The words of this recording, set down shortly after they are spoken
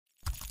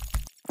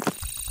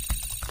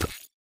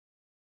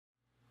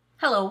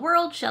Hello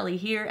world, Shelly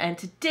here, and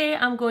today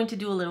I'm going to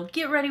do a little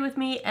get ready with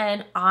me,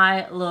 and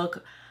I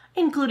look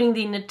including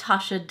the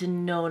Natasha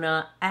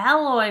Denona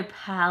Alloy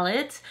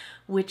palette,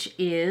 which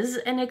is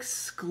an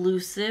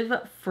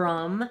exclusive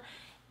from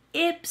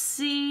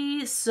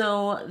Ipsy.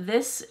 So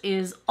this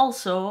is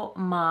also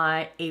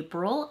my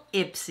April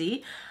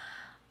Ipsy.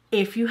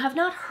 If you have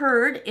not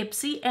heard,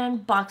 Ipsy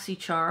and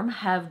BoxyCharm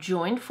have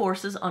joined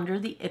forces under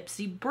the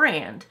Ipsy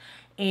brand.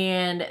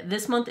 And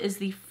this month is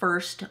the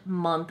first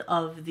month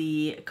of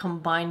the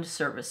combined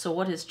service. So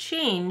what has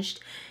changed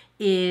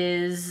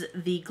is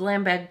the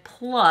Glam Bag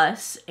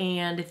Plus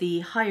and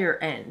the higher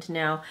end.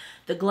 Now,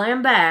 the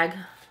Glam Bag,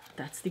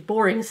 that's the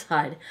boring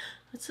side.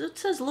 It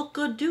says look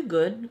good, do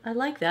good. I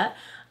like that.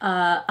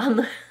 On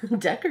the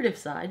decorative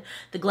side,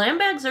 the Glam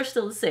Bags are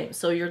still the same.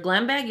 So your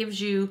Glam Bag gives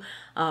you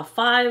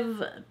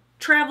 5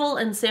 travel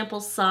and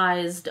sample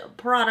sized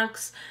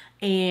products,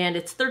 and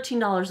it's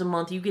 $13 a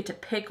month. You get to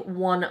pick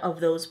one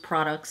of those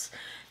products.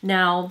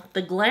 Now,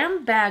 the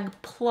Glam Bag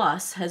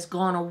Plus has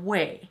gone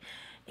away,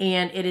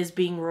 and it is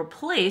being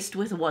replaced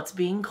with what's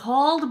being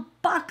called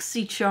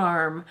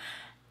BoxyCharm.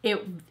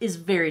 It is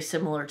very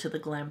similar to the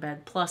Glam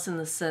Bag Plus in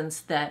the sense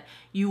that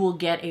you will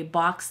get a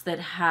box that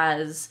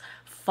has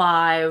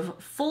 5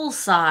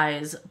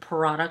 full-size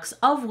products,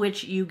 of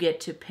which you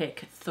get to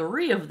pick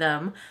 3 of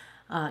them.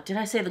 Did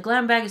I say the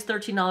Glam Bag is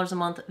 $13 a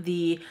month?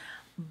 The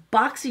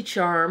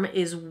BoxyCharm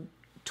is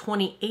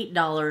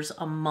 $28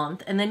 a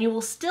month, and then you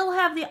will still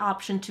have the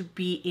option to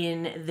be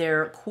in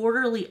their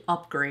quarterly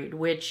upgrade,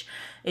 which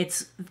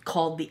it's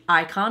called the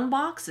Icon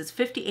Box. It's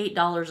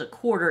 $58 a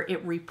quarter.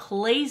 It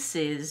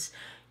replaces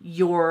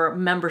your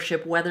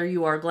membership, whether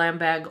you are Glam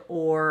Bag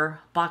or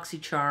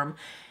BoxyCharm.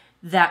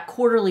 That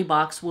quarterly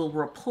box will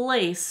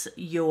replace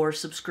your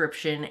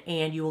subscription,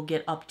 and you will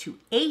get up to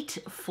 8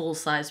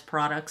 full-size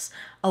products,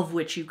 of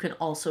which you can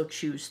also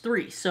choose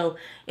 3. So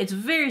it's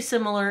very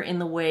similar in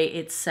the way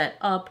it's set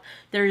up.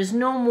 There is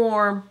no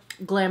more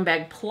Glam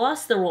Bag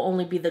Plus. There will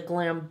only be the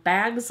Glam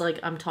Bags, like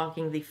I'm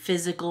talking the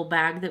physical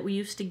bag that we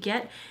used to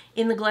get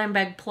in the Glam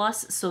Bag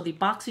Plus. So the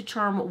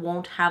BoxyCharm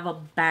won't have a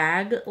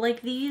bag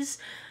like these.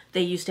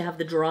 They used to have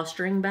the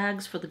drawstring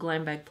bags for the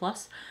Glam Bag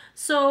Plus.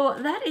 So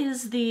that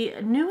is the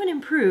new and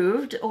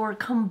improved or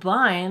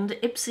combined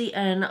Ipsy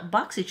and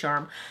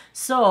BoxyCharm.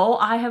 So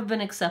I have been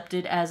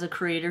accepted as a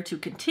creator to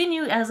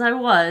continue as I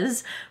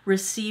was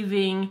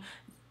receiving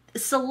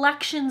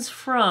selections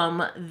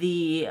from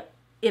the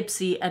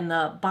Ipsy and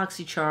the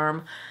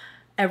BoxyCharm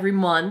every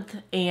month,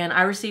 and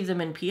I receive them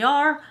in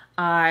PR.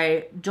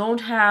 I'm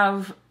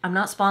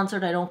not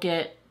sponsored, I don't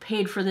get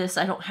paid for this,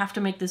 I don't have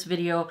to make this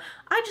video.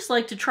 I just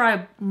like to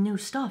try new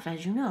stuff,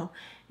 as you know.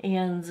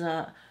 And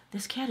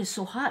this cat is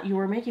so hot. You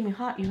are making me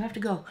hot. You have to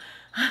go.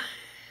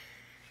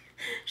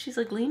 She's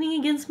like leaning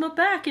against my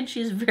back, and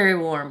she's very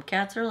warm.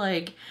 Cats are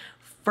like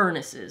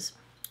furnaces.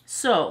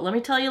 So let me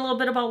tell you a little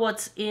bit about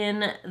what's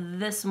in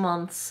this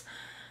month's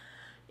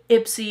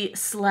Ipsy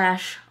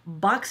 /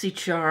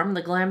 BoxyCharm,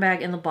 the Glam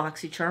Bag and the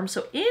BoxyCharm.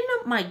 So in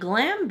my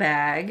Glam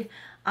Bag,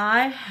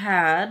 I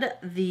had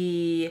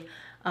the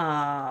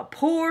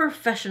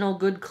Professional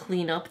Good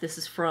Cleanup. This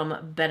is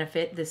from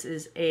Benefit. This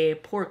is a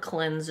pore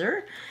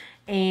cleanser.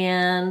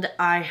 And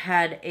I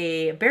had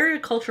a Barrier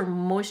Culture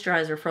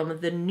Moisturizer from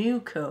the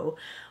Nuco.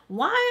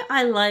 Why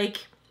I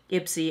like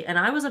Ipsy, and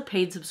I was a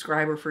paid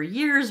subscriber for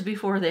years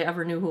before they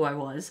ever knew who I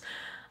was.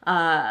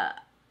 I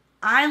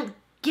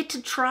get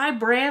to try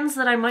brands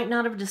that I might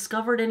not have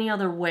discovered any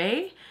other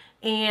way.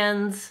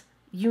 And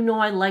you know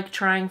I like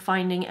trying,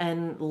 finding,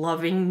 and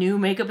loving new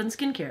makeup and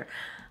skincare.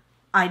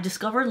 I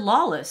discovered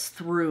Lawless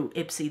through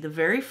Ipsy. The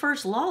very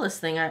first Lawless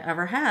thing I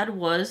ever had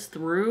was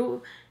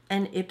through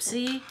an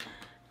Ipsy.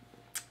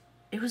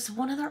 It was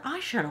one of their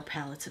eyeshadow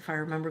palettes, if I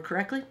remember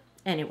correctly.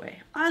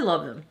 Anyway, I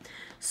love them.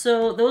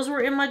 So those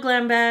were in my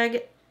Glam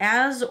Bag,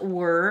 as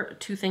were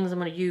 2 things I'm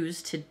going to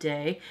use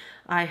today.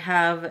 I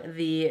have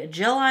the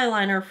gel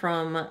eyeliner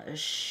from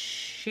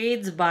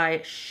Shades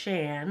by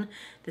Shan.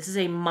 This is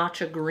a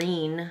matcha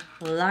green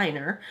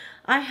liner.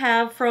 I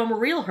have from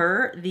Real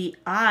Her the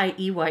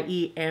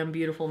IEYE and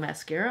Beautiful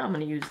mascara. I'm going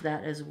to use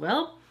that as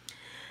well.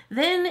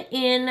 Then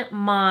in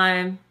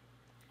my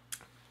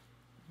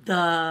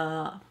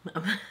I'm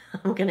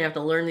gonna have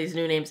to learn these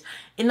new names.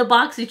 In the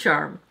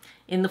BoxyCharm,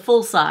 in the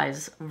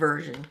full-size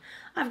version,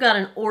 I've got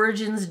an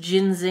Origins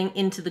Ginseng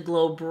Into the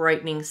Glow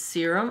Brightening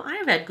Serum. I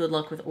have had good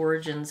luck with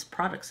Origins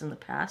products in the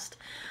past.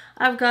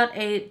 I've got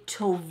a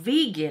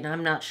Tovegan,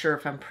 I'm not sure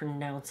if I'm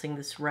pronouncing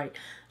this right,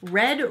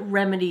 Red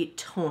Remedy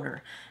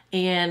Toner.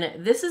 And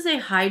this is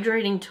a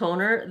hydrating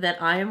toner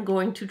that I am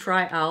going to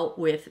try out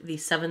with the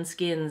 7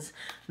 Skins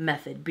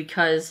method,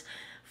 because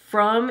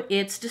from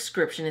its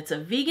description, it's a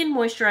vegan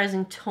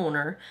moisturizing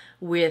toner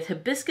with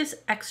hibiscus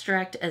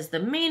extract as the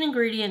main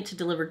ingredient to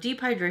deliver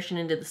deep hydration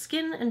into the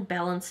skin and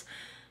balance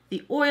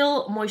the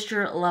oil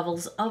moisture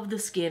levels of the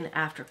skin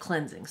after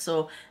cleansing.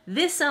 So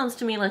this sounds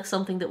to me like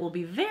something that will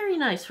be very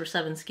nice for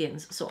 7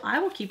 Skins. So I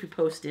will keep you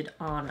posted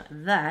on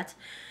that.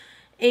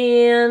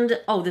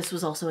 And, oh, this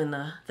was also in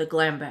the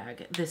Glam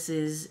Bag. This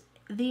is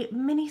the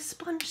mini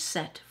sponge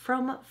set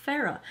from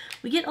Farrah.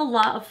 We get a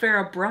lot of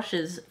Farrah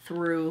brushes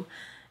through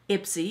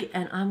Ipsy,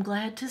 and I'm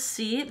glad to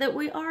see that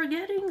we are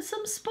getting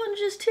some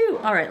sponges too.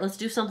 All right, let's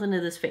do something to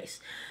this face.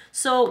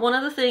 So one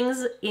of the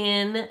things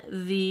in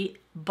the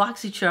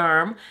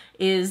BoxyCharm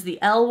is the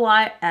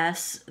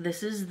LYS.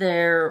 This is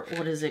their,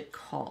 what is it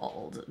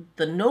called?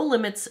 The No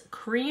Limits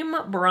Cream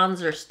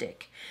Bronzer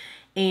Stick.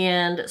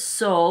 And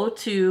so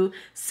to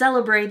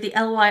celebrate the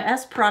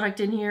LYS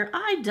product in here,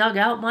 I dug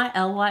out my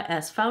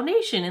LYS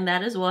foundation, and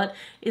that is what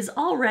is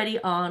already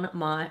on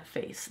my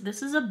face.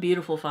 This is a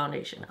beautiful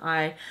foundation.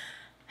 I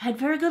had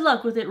very good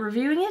luck with it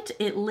reviewing it.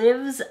 It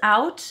lives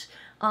out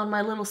on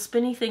my little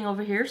spinny thing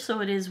over here, so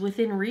it is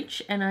within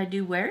reach, and I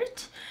do wear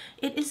it.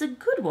 It is a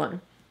good one.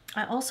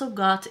 I also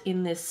got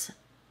in this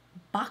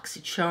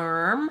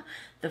BoxyCharm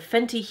the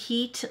Fenty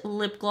Heat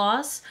lip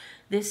gloss.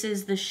 This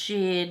is the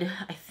shade,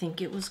 I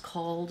think it was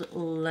called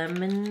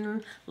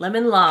Lemon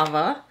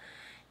Lava.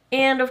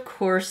 And of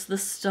course, the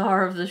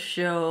star of the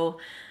show,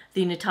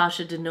 the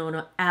Natasha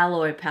Denona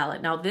Alloy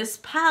palette. Now this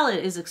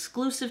palette is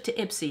exclusive to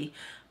Ipsy,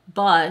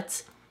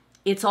 but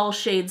it's all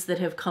shades that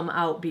have come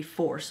out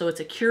before. So it's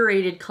a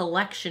curated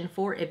collection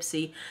for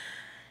Ipsy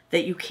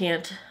that you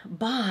can't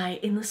buy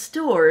in the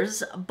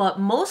stores, but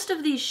most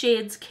of these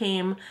shades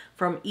came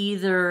from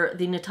either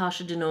the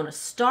Natasha Denona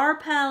Star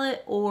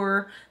palette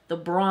or the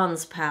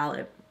Bronze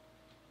palette,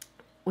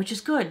 which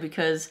is good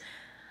because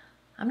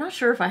I'm not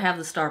sure if I have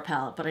the Star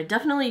palette, but I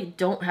definitely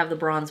don't have the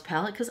Bronze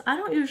palette because I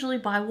don't usually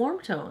buy warm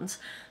tones.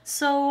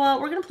 So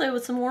we're gonna play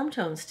with some warm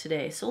tones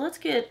today. So let's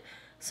get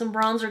some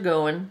bronzer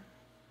going.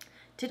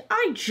 Did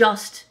I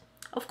just,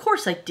 of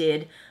course I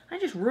did. I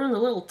just ruined the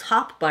little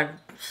top by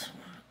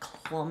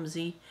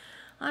clumsy.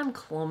 I'm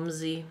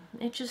clumsy.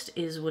 It just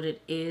is what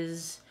it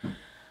is.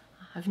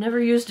 I've never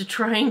used a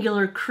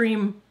triangular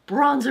cream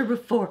bronzer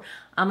before.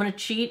 I'm gonna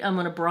cheat. I'm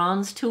gonna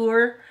bronze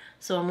tour.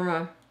 So I'm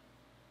gonna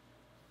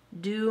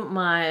do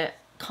my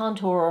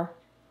contour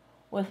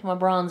with my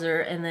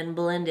bronzer and then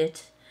blend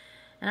it.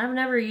 And I've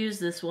never used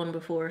this one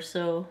before,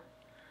 so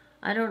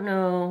I don't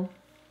know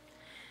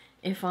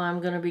if I'm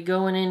gonna be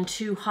going in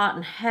too hot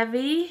and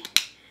heavy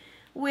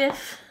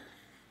with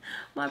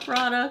my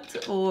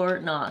product or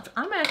not.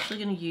 I'm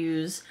actually going to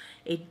use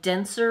a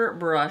denser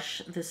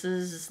brush. This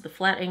is the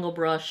flat angle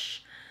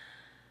brush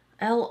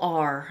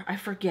LR. I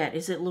forget.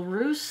 Is it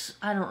LaRousse?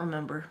 I don't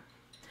remember.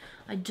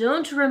 I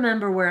don't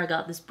remember where I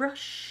got this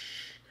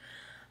brush.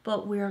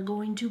 But we are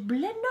going to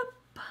blend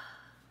up.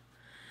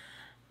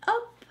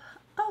 Up,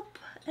 up,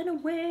 and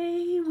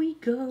away we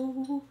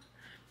go.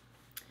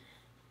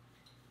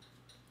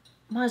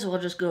 Might as well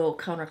just go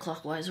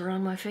counterclockwise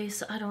around my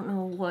face. I don't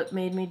know what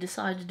made me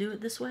decide to do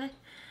it this way.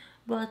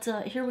 But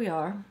here we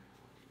are.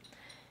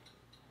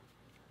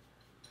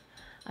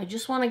 I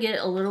just want to get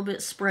a little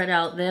bit spread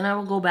out. Then I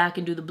will go back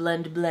and do the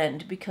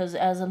blend because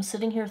as I'm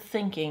sitting here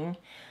thinking,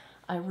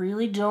 I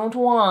really don't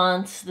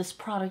want this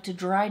product to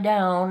dry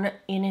down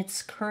in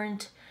its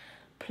current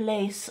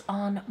place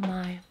on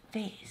my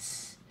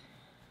face.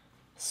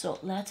 So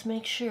let's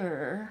make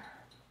sure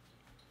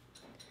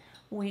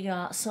we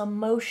got some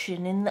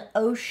motion in the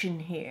ocean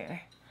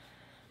here.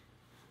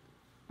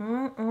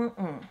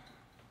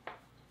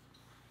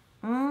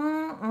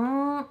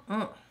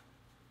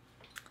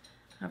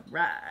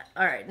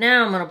 Alright,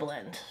 now I'm gonna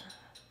blend.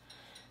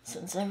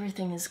 Since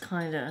everything is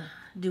kinda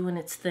doing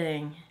its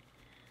thing.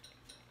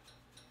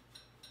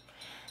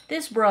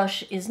 This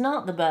brush is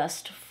not the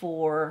best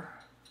for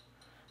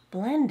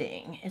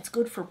blending. It's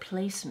good for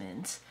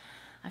placement.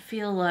 I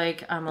feel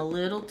like I'm a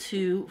little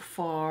too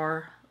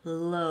far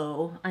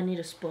low. I need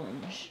a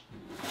sponge.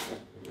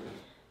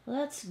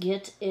 Let's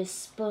get a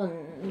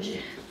sponge.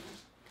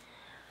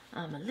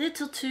 I'm a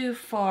little too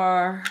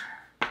far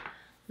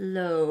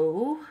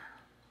low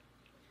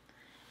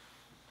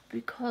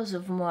because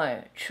of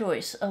my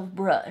choice of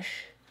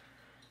brush.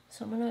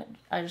 So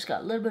I just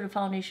got a little bit of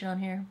foundation on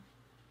here.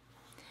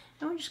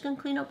 And we're just gonna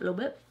clean up a little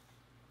bit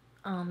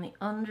on the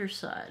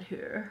underside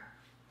here.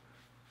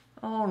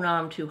 Oh, no,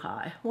 I'm too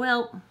high.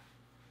 Well,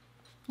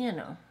 you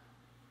know.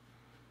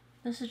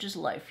 This is just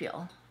life,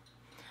 y'all.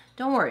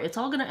 Don't worry, it's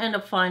all gonna end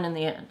up fine in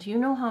the end. You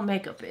know how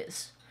makeup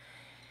is.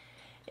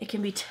 It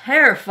can be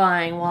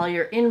terrifying while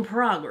you're in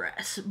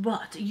progress,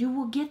 but you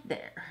will get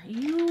there.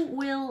 You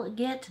will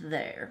get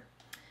there.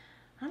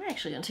 I'm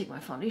actually gonna take my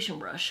foundation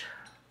brush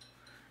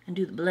and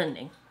do the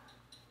blending.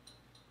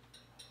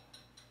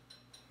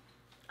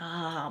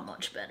 Ah,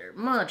 much better,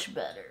 much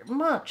better,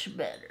 much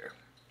better.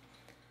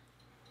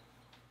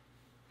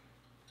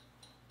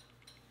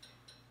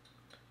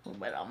 A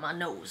little bit on my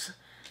nose.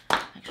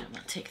 Actually, I'm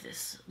gonna take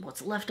this,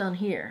 what's left on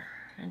here,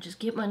 and just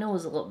get my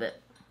nose a little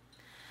bit.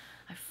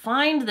 I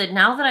find that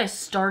now that I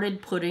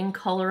started putting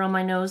color on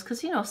my nose,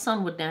 because, you know,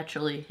 sun would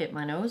naturally hit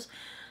my nose,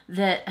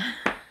 that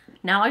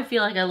now I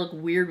feel like I look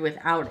weird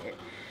without it.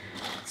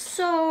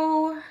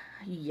 So,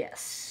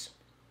 yes.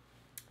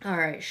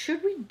 Alright,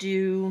 should we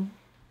do...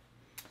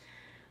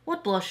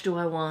 What blush do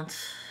I want?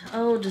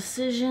 Oh,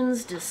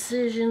 decisions,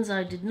 decisions.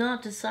 I did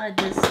not decide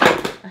this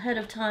ahead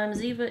of time.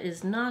 Ziva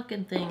is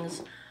knocking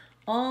things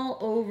all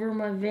over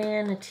my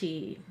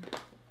vanity.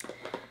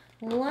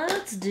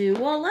 Let's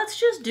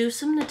just do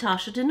some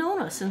Natasha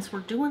Denona, since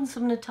we're doing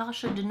some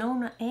Natasha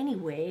Denona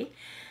anyway.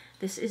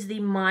 This is the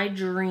My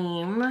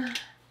Dream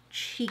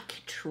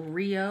Cheek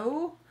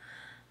Trio.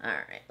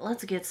 Alright,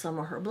 let's get some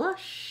of her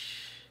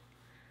blush.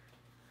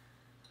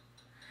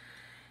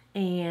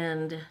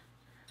 And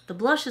the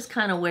blush is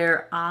kind of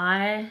where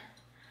I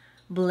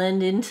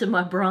blend into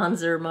my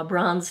bronzer, my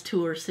bronze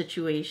tour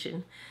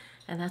situation.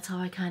 And that's how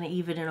I kind of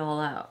even it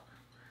all out.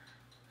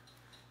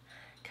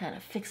 Kind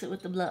of fix it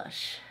with the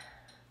blush.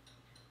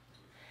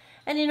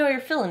 And you know, you're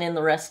filling in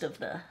the rest of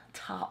the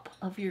top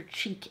of your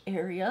cheek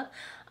area.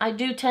 I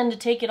do tend to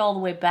take it all the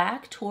way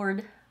back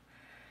toward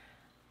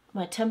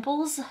my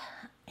temples,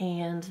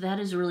 and that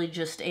is really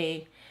just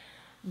a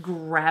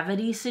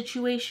gravity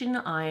situation.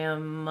 I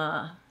am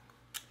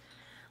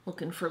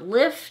looking for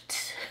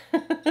lift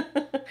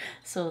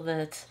so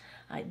that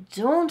I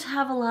don't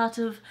have a lot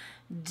of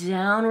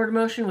downward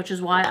motion, which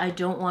is why I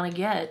don't want to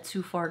get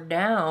too far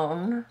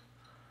down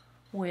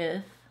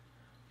with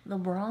the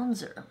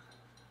bronzer,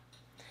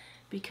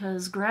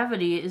 because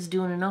gravity is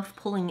doing enough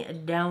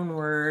pulling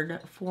downward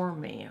for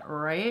me,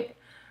 right?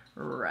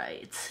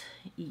 Right.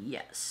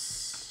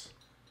 Yes.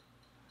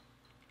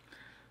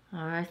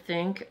 I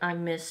think I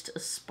missed a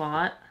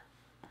spot.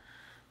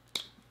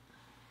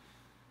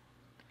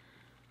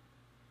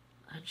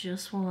 I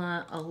just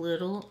want a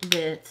little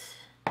bit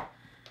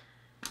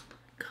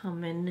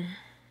coming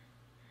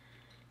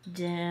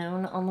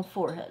down on the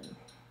forehead.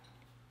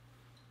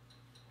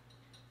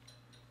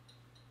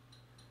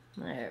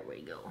 There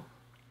we go.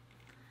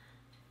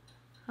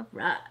 All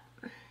right.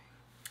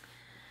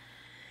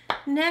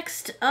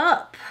 Next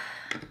up,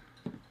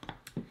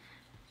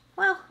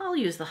 well, I'll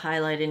use the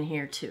highlight in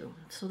here too.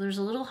 So there's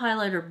a little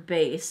highlighter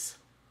base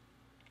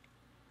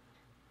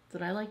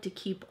that I like to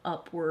keep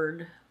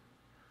upward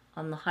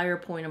on the higher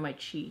point of my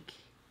cheek.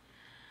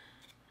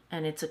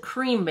 And it's a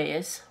cream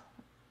base.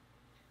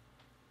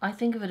 I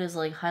think of it as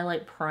like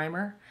highlight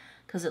primer,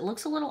 because it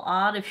looks a little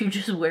odd if you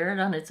just wear it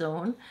on its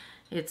own.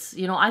 It's,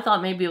 you know, I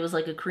thought maybe it was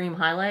like a cream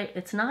highlight.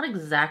 It's not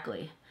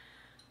exactly,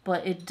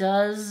 but it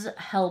does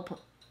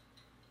help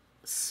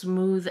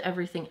smooth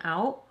everything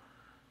out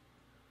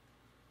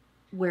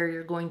where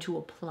you're going to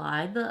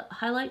apply the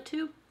highlight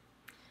to.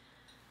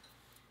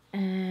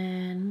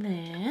 And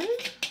then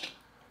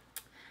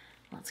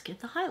let's get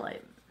the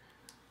highlight.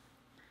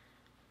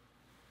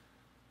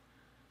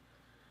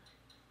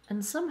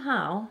 And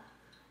somehow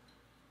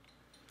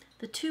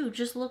the two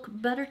just look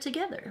better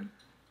together.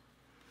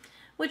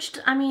 Which,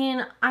 I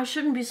mean, I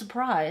shouldn't be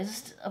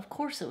surprised. Of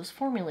course it was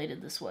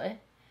formulated this way.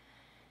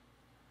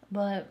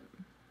 But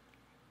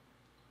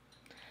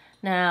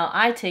now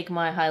I take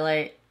my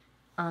highlight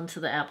onto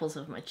the apples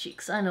of my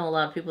cheeks. I know a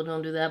lot of people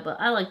don't do that, but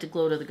I like to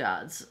glow to the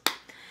gods.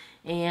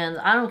 And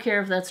I don't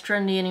care if that's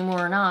trendy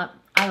anymore or not.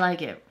 I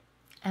like it.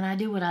 And I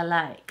do what I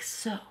like.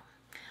 So,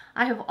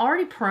 I have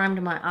already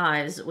primed my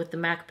eyes with the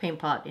MAC Paint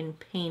Pot in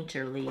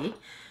Painterly.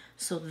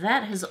 So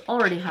that has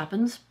already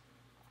happened.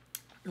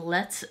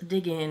 Let's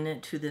dig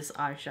into this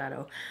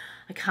eyeshadow.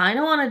 I kind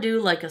of want to do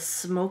like a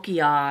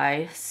smoky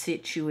eye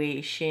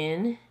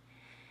situation.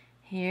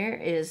 Here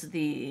is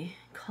the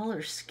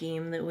color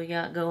scheme that we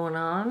got going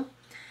on.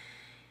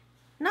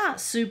 Not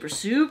super,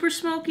 super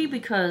smoky,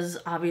 because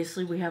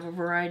obviously we have a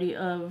variety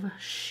of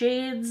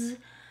shades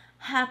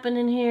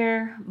happening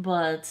here,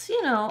 but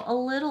you know, a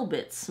little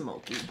bit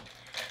smoky.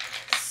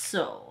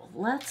 So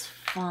let's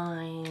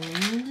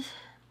find,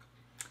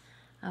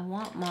 I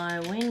want my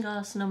Wayne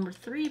Goss number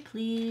 3,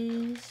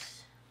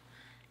 please.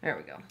 There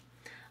we go.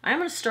 I'm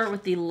going to start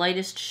with the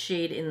lightest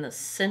shade in the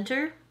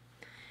center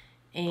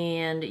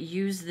and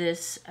use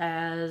this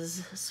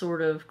as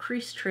sort of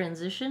crease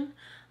transition.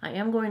 I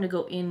am going to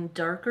go in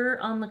darker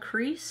on the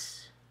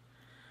crease,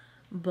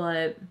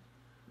 but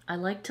I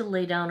like to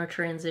lay down a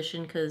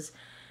transition because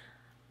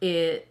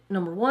it,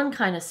 number one,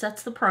 kind of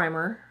sets the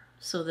primer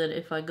so that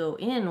if I go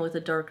in with a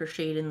darker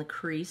shade in the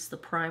crease, the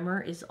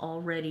primer is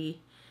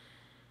already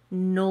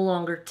no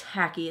longer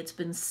tacky. It's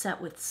been set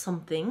with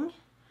something.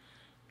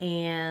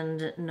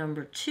 And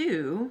number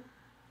two,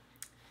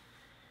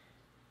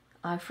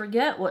 I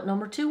forget what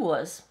number 2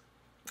 was.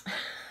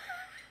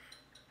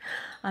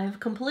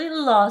 I've completely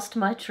lost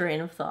my train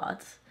of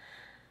thought.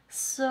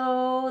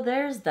 So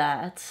there's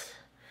that,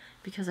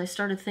 because I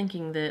started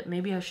thinking that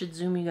maybe I should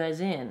zoom you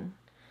guys in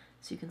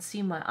so you can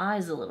see my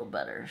eyes a little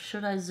better.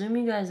 Should I zoom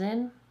you guys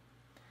in?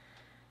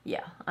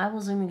 Yeah, I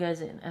will zoom you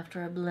guys in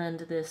after I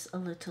blend this a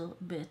little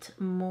bit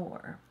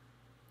more.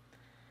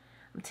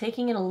 I'm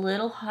taking it a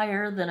little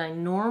higher than I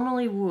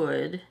normally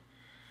would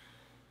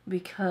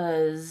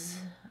because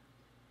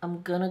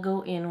I'm gonna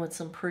go in with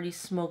some pretty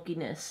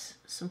smokiness,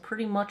 some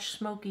pretty much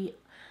smoky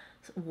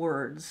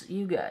words,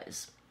 you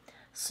guys.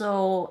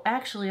 So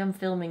actually I'm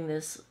filming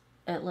this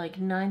at like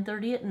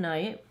 9:30 at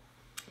night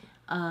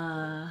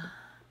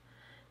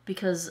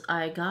because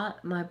I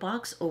got my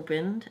box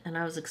opened and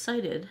I was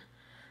excited.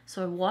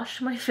 So I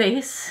washed my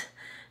face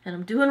and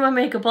I'm doing my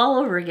makeup all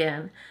over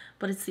again.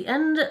 But it's the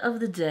end of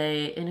the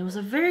day, and it was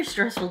a very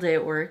stressful day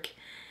at work,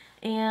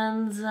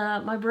 and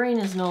my brain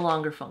is no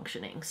longer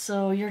functioning.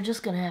 So you're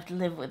just gonna have to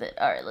live with it.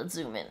 All right, let's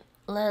zoom in.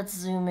 Let's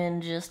zoom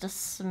in just a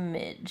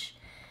smidge.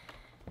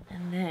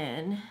 And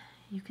then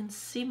you can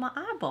see my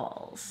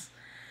eyeballs.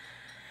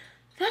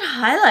 That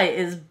highlight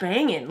is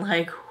banging,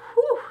 like,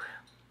 whew.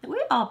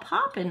 We all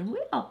popping,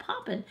 we all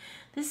popping.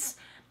 This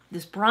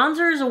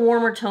bronzer is a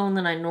warmer tone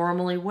than I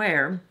normally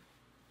wear.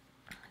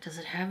 Does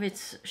it have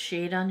its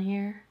shade on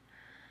here?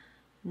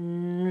 I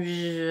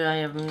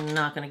am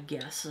not gonna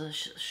guess.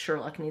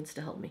 Sherlock needs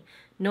to help me.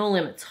 No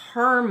Limits.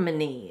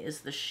 Harmony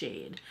is the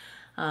shade.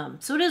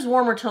 So it is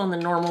warmer tone than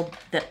normal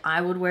that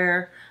I would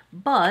wear,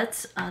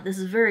 but this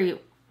is very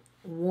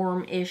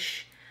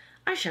warm-ish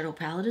eyeshadow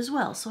palette as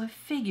well, so I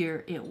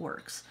figure it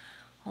works.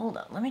 Hold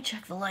on, let me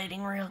check the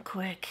lighting real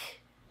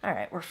quick. All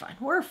right, we're fine.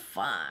 We're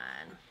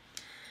fine.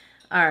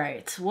 All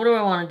right, what do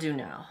I want to do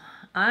now?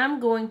 I'm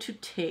going to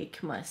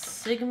take my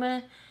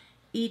Sigma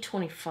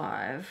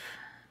E25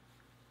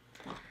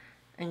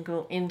 and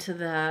go into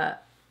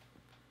that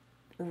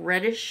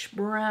reddish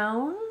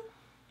brown.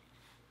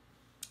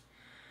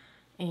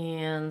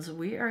 And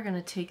we are going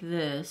to take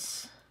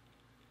this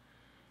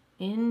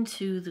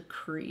into the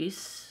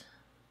crease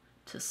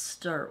to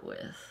start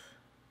with.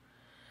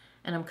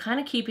 And I'm kind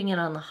of keeping it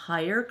on the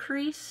higher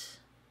crease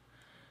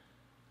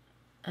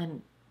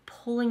and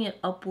pulling it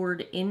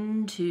upward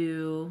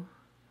into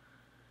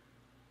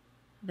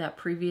that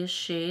previous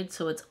shade,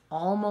 so it's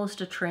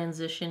almost a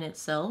transition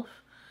itself,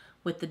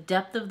 with the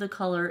depth of the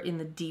color in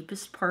the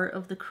deepest part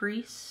of the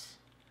crease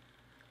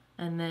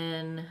and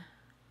then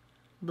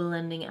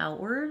blending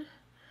outward,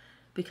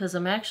 because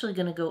I'm actually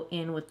going to go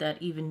in with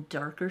that even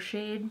darker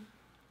shade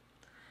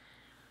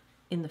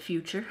in the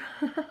future.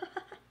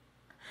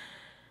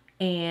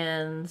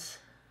 And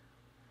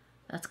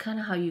that's kind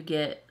of how you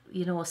get,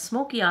 you know, a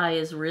smoky eye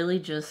is really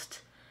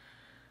just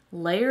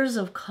layers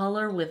of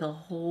color with a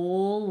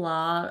whole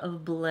lot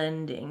of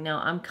blending. Now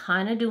I'm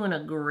kind of doing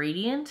a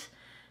gradient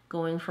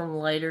going from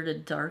lighter to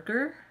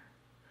darker,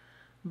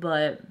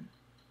 but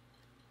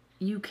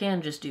you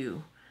can just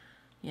do,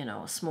 you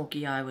know, a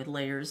smoky eye with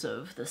layers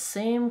of the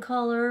same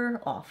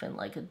color, often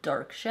like a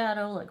dark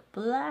shadow, like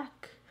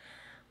black.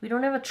 We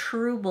don't have a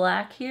true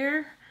black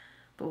here,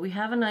 but we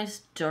have a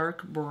nice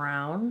dark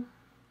brown,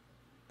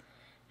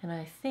 and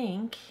I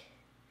think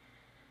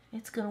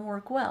it's gonna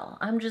work well.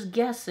 I'm just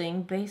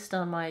guessing based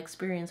on my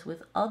experience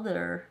with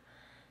other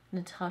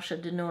Natasha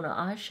Denona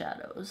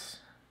eyeshadows,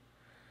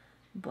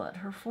 but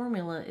her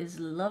formula is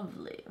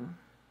lovely.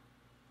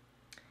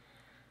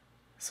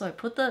 So I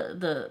put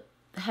the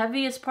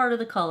heaviest part of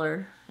the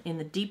color in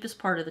the deepest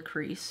part of the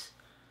crease,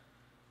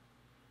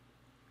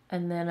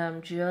 and then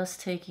I'm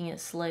just taking it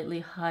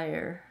slightly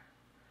higher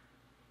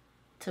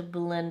to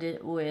blend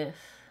it with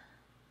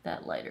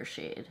that lighter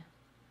shade.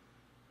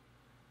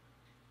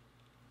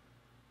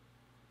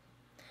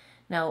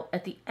 Now,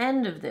 at the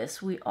end of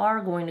this, we are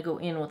going to go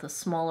in with a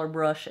smaller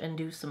brush and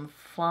do some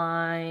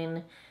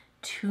fine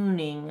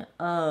tuning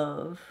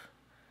of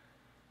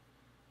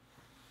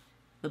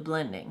the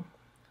blending.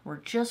 We're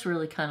just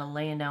really kind of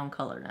laying down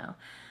color now.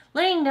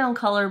 Laying down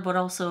color, but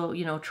also,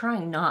 you know,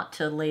 trying not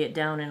to lay it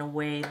down in a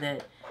way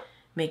that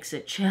makes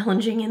it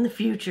challenging in the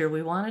future.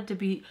 We want it to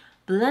be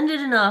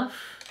blended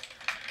enough,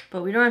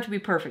 but we don't have to be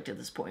perfect at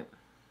this point.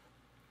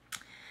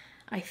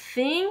 I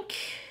think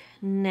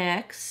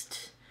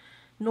next,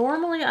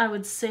 normally I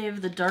would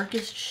save the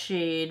darkest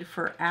shade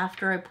for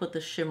after I put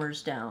the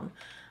shimmers down,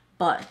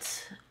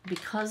 but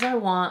because I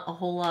want a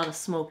whole lot of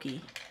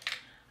smoky,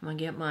 I'm gonna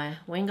get my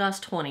Wayne Goss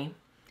 20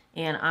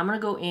 and I'm gonna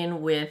go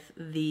in with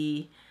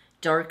the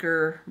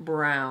darker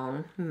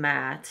brown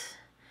matte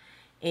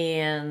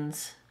and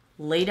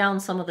lay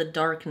down some of the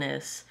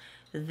darkness.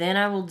 Then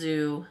I will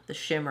do the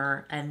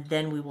shimmer and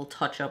then we will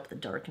touch up the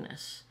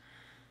darkness.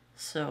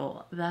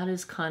 So that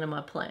is kind of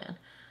my plan.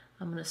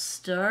 I'm gonna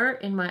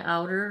start in my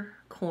outer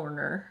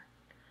corner,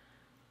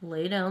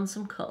 lay down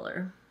some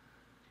color,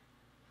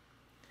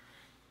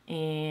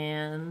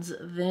 and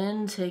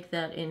then take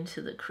that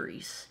into the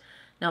crease.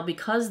 Now,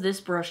 because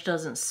this brush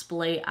doesn't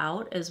splay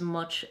out as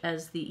much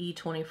as the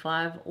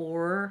E25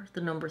 or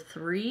the number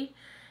 3,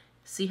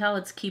 see how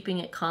it's keeping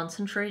it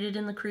concentrated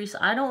in the crease?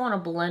 I don't want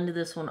to blend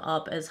this one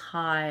up as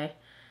high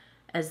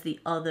as the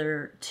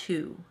other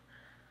two.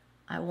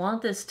 I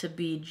want this to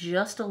be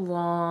just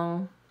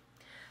along,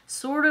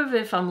 sort of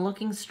if I'm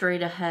looking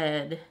straight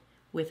ahead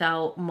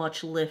without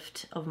much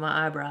lift of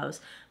my eyebrows.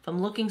 If I'm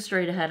looking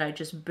straight ahead, I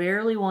just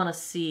barely want to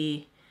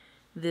see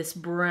this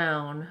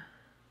brown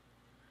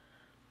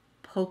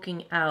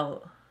poking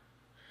out,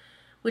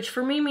 which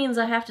for me means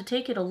I have to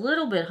take it a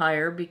little bit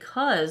higher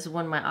because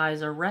when my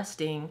eyes are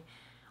resting,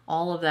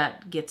 all of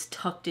that gets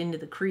tucked into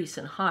the crease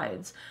and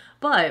hides.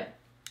 But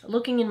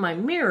looking in my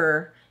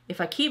mirror, if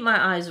I keep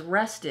my eyes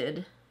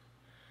rested,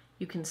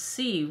 you can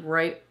see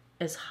right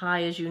as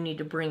high as you need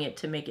to bring it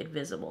to make it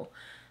visible.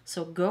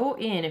 So go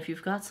in, if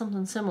you've got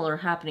something similar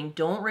happening,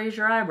 don't raise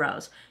your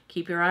eyebrows.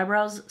 Keep your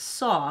eyebrows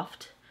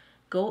soft.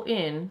 Go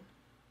in,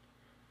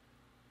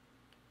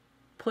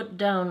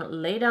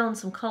 lay down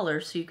some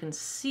color so you can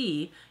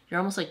see. You're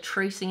almost like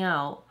tracing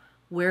out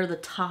where the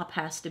top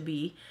has to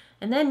be.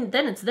 And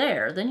then it's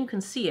there. Then you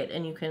can see it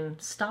and you can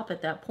stop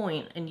at that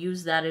point and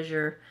use that as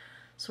your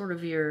sort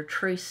of your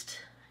traced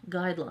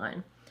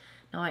guideline.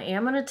 Now I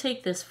am going to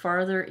take this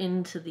farther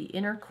into the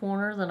inner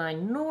corner than I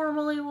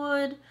normally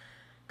would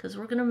because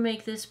we're going to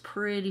make this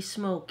pretty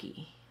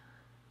smoky.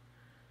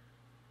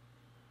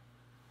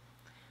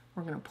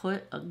 We're going to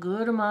put a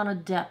good amount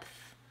of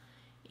depth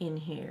in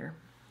here.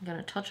 I'm going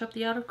to touch up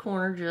the outer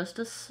corner just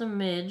a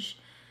smidge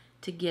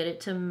to get it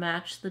to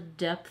match the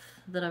depth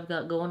that I've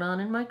got going on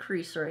in my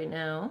crease right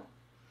now.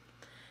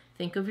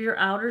 Think of your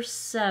outer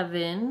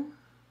 7.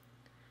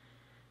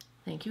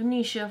 Thank you,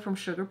 Nisha from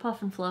Sugar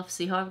Puff and Fluff.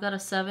 See how I've got a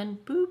 7?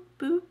 Boop,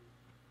 boop.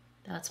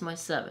 That's my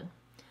 7.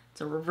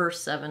 It's a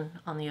reverse 7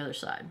 on the other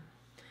side.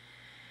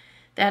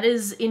 That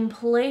is in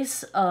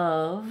place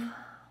of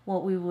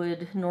what we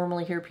would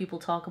normally hear people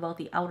talk about,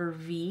 the outer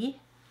V.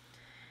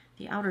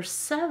 The outer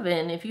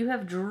 7, if you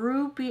have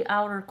droopy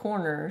outer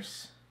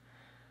corners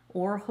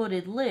or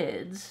hooded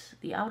lids,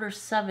 the outer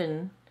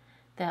 7,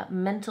 that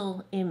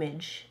mental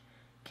image,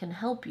 can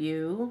help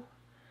you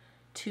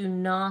to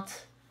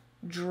not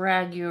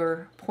drag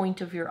your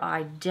point of your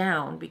eye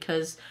down,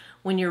 because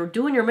when you're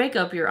doing your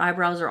makeup, your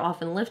eyebrows are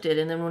often lifted,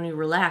 and then when you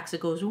relax,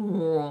 it goes,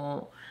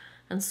 whoa.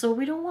 And so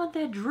we don't want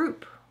that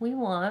droop. We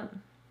want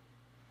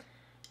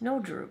no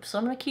droop. So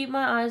I'm going to keep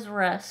my eyes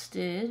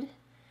rested,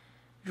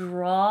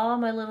 draw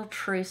my little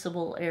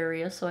traceable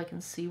area so I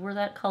can see where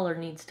that color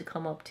needs to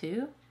come up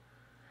to.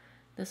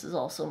 This is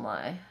also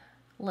my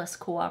less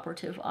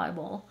cooperative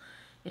eyeball.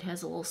 It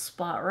has a little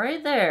spot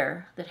right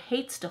there that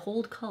hates to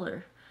hold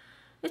color.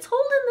 It's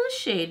holding this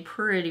shade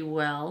pretty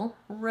well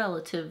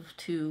relative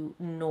to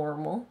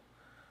normal.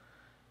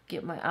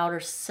 Get my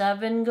outer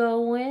 7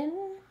 going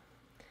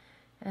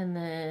and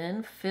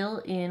then fill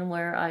in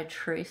where I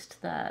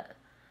traced that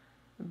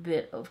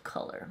bit of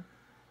color.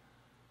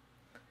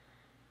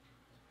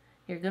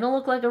 You're gonna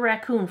look like a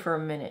raccoon for a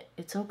minute.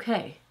 It's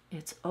okay.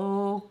 It's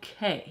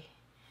okay.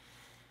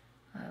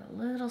 I have a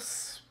little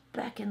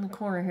speck in the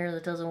corner here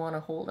that doesn't want to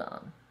hold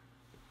on.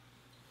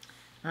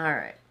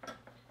 Alright.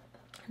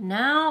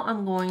 Now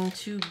I'm going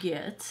to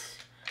get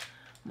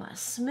my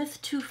Smith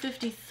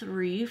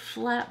 253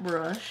 flat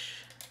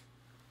brush,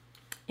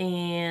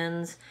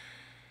 and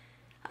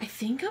I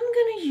think I'm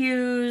gonna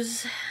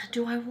use,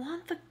 do I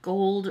want the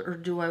gold or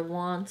do I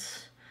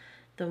want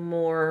the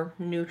more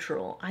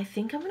neutral? I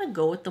think I'm gonna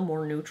go with the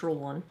more neutral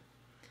one.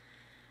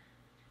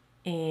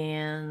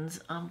 And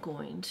I'm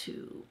going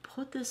to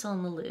put this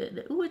on the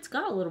lid. Ooh, it's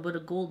got a little bit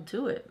of gold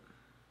to it.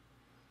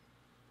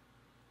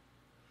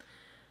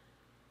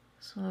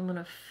 So I'm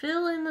gonna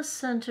fill in the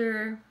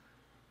center,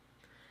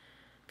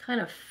 kind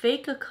of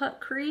fake a cut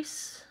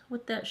crease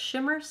with that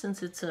shimmer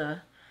since it's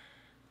a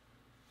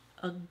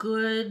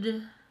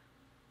good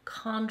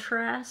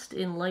contrast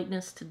in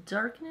lightness to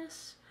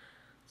darkness.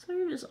 So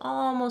you're just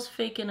almost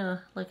faking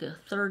like a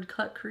third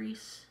cut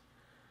crease.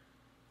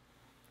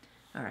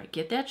 All right,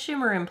 get that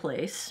shimmer in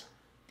place.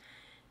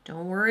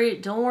 Don't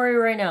worry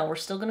right now. We're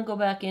still gonna go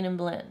back in and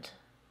blend.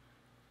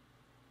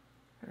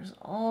 There's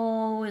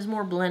always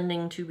more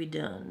blending to be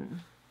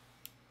done.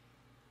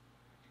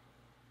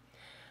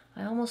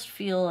 I almost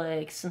feel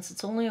like, since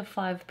it's only a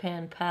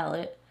 5-pan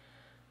palette,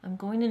 I'm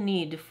going to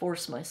need to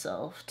force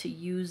myself to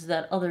use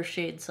that other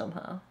shade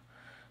somehow.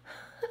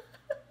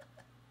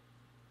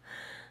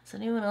 Does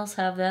anyone else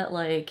have that,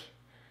 like,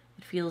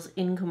 it feels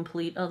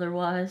incomplete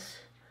otherwise?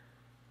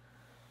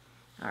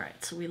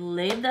 Alright, so we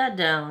laid that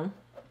down.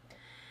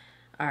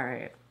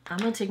 Alright, I'm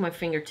going to take my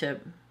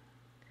fingertip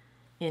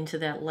into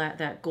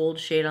that gold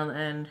shade on the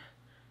end.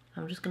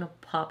 I'm just going to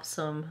pop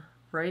some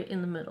right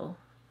in the middle,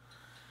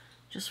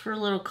 just for a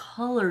little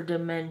color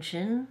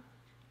dimension.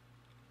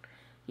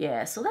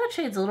 Yeah, so that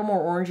shade's a little more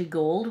orangey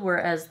gold,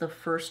 whereas the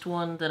first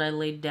one that I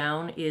laid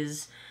down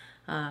is,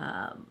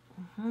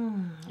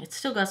 it's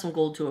still got some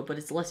gold to it, but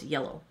it's less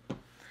yellow.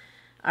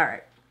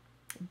 Alright,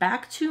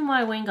 back to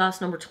my Wayne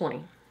Goss number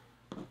 20.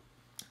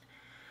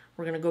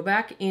 We're going to go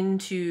back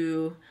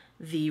into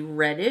the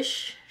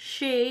reddish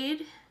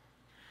shade.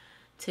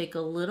 Take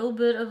a little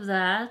bit of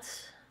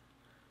that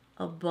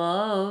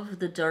above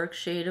the dark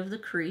shade of the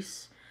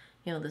crease.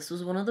 You know, this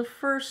was one of the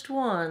first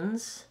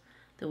ones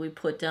that we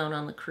put down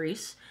on the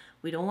crease.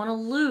 We don't want to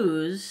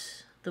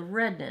lose the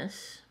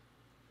redness.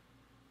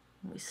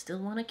 We still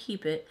want to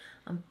keep it.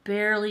 I'm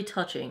barely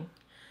touching.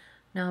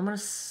 Now I'm going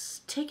to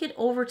take it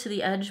over to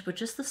the edge, but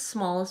just the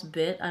smallest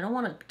bit. I don't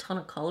want a ton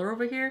of color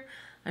over here.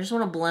 I just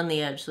want to blend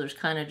the edge so there's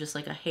kind of just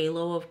like a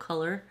halo of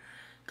color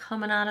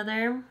coming out of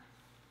there.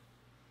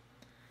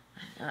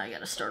 I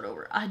gotta start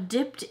over. I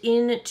dipped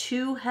in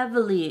too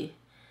heavily,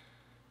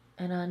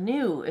 and I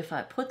knew if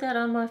I put that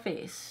on my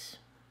face,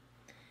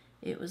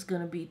 it was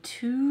gonna be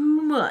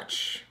too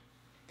much.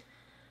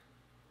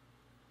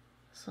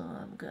 So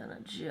I'm gonna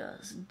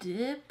just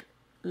dip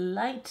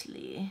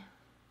lightly.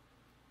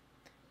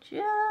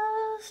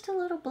 Just a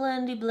little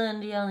blendy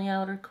on the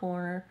outer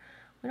corner.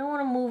 We don't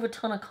want to move a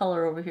ton of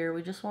color over here.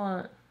 We just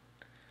want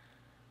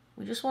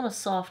We just want a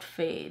soft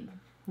fade,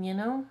 you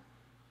know?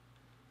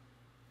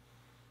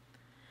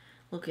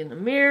 Look in the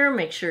mirror,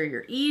 make sure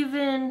you're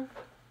even.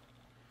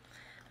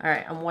 All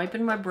right, I'm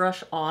wiping my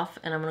brush off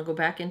and I'm gonna go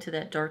back into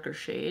that darker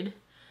shade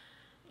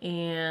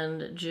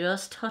and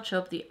just touch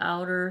up the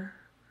outer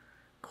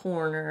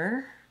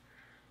corner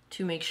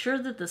to make sure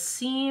that the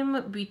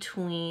seam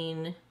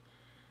between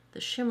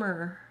the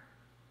shimmer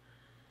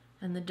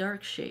and the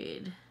dark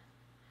shade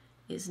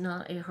is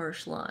not a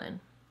harsh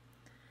line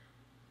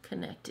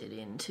connected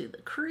into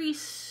the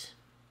crease.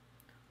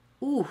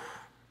 Ooh,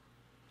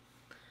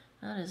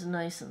 that is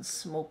nice and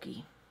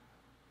smoky.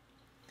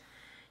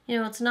 You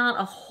know, it's not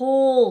a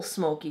whole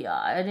smoky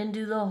eye. I didn't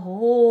do the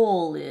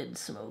whole lid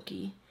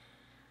smoky.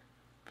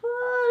 But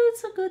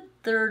it's a good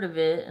third of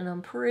it, and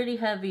I'm pretty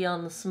heavy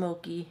on the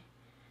smoky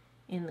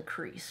in the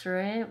crease,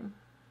 right?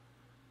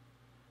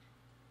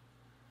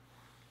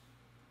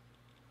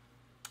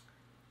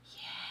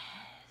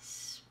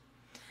 Yes.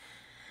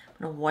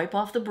 I'm going to wipe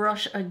off the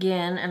brush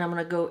again, and I'm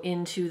going to go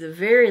into the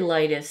very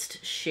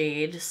lightest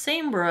shade,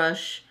 same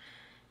brush,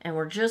 and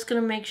we're just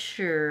going to make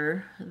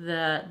sure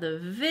that the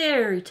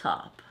very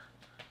top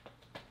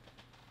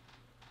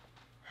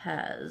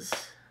has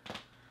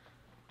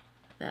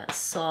that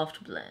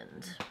soft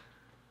blend.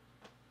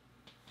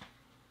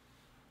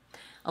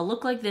 A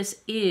look like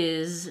this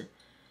is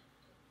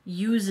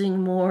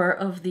using more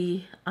of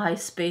the eye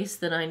space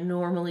than I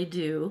normally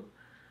do,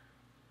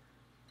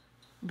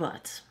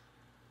 but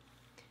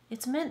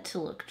it's meant to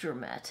look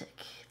dramatic.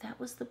 That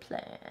was the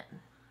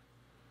plan.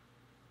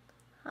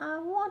 I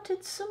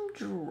wanted some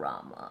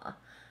drama.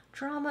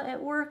 Drama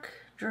at work,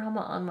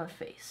 drama on my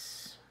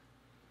face.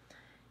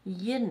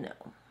 You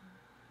know.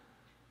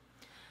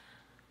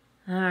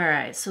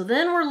 Alright, so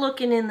then we're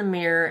looking in the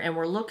mirror and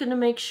we're looking to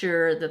make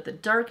sure that the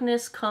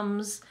darkness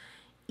comes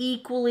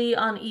equally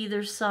on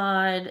either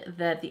side,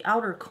 that the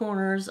outer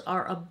corners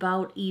are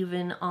about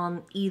even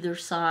on either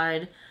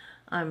side.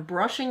 I'm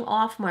brushing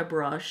off my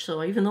brush,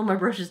 so even though my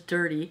brush is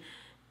dirty,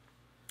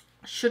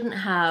 I shouldn't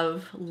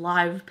have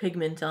live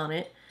pigment on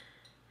it.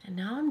 And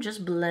now I'm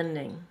just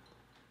blending.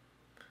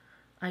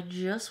 I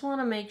just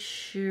want to make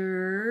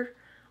sure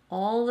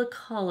all the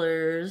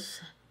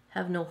colors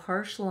have no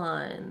harsh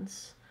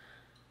lines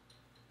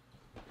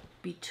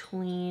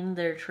between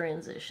their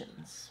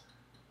transitions.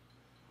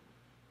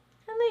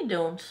 And they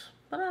don't,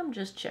 but I'm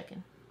just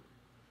checking.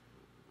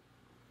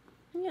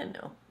 You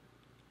know.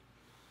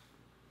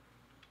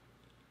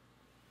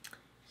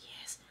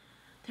 Yes,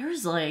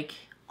 there's like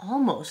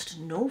almost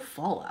no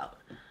fallout.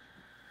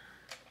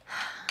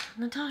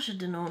 Natasha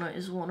Denona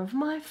is one of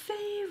my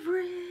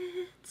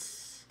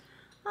favorites.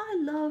 I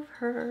love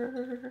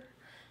her.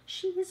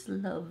 She's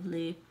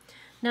lovely.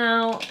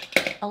 Now,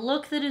 a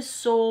look that is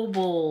so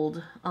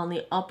bold on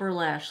the upper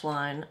lash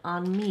line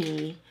on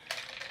me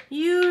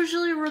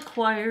usually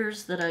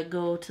requires that I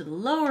go to the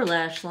lower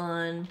lash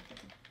line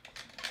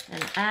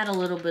and add a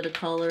little bit of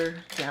color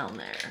down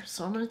there.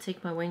 So I'm going to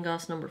take my Wayne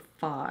Goss number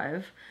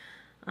 5.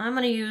 I'm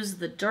going to use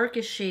the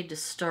darkest shade to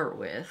start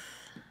with.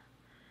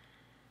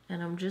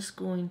 And I'm just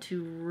going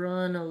to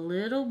run a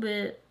little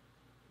bit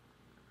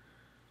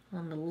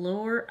on the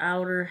lower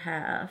outer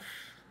half.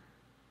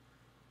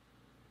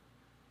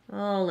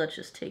 Oh, let's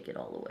just take it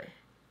all the way.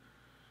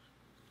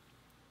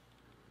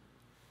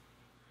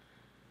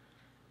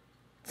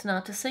 It's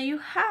not to say you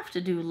have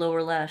to do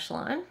lower lash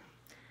line,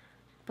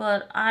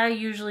 but I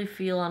usually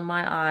feel on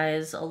my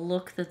eyes a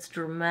look that's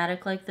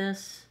dramatic like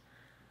this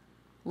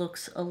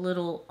looks a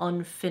little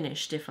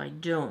unfinished if I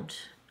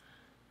don't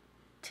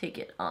take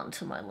it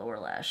onto my lower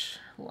lash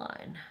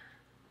line.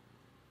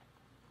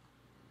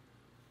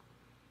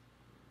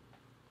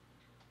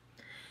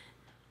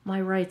 My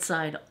right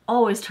side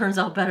always turns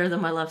out better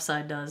than my left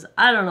side does.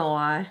 I don't know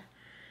why.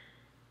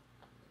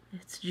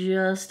 It's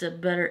just a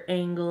better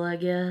angle, I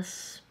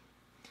guess.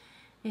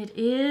 It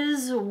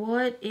is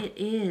what it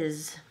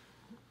is.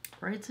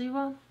 Right,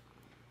 Ziva?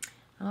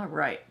 All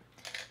right.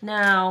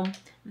 Now,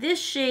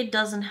 this shade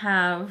doesn't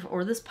have,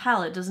 or this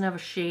palette doesn't have a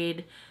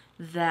shade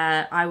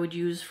that I would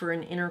use for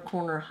an inner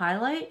corner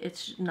highlight.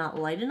 It's not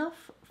light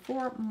enough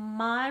for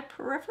my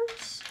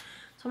preference.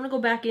 So I'm going to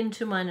go back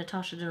into my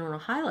Natasha Denona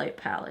highlight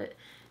palette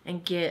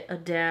and get a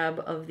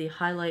dab of the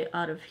highlight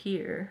out of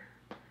here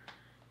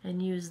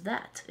and use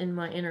that in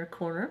my inner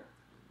corner.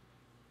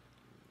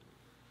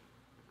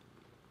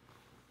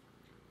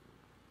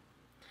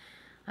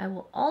 I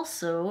will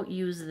also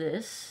use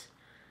this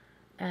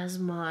as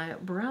my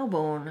brow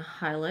bone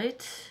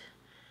highlight.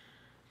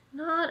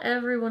 Not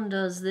everyone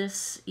does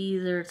this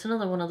either. It's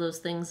another one of those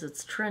things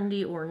that's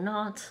trendy or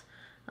not.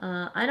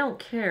 I don't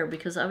care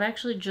because I've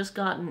actually just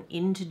gotten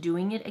into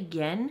doing it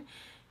again.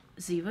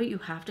 Ziva, you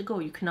have to go.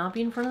 You cannot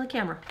be in front of the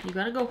camera. You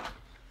gotta go.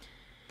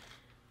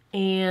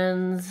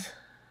 And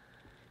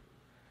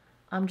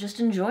I'm just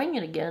enjoying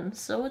it again,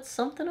 so it's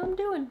something I'm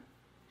doing.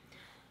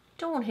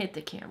 Don't hit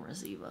the camera,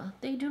 Ziva.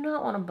 They do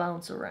not want to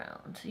bounce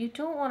around. You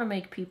don't want to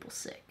make people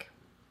sick.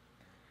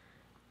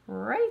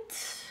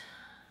 Right?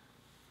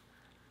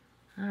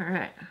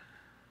 Alright.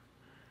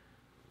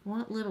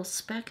 What little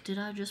speck did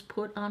I just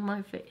put on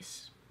my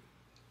face?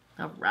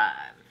 All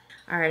right.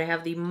 All right, I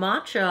have the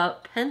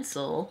Matcha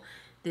pencil,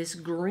 this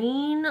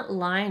green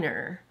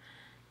liner,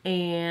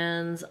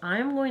 and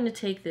I'm going to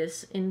take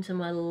this into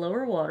my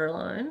lower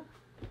waterline.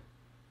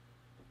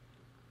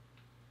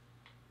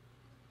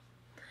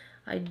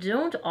 I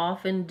don't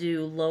often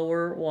do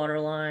lower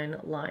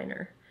waterline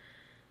liner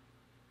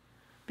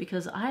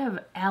because I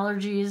have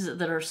allergies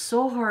that are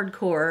so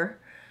hardcore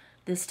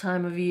this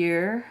time of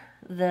year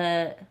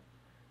that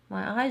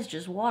my eyes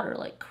just water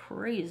like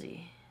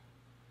crazy.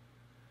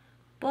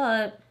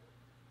 But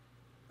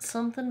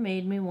something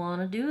made me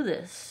want to do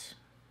this.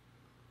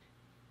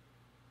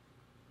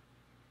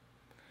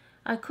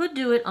 I could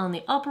do it on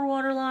the upper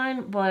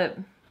waterline, but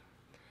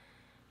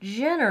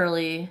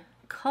generally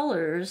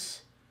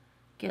colors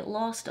get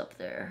lost up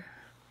there.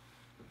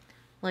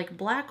 Like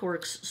black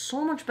works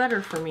so much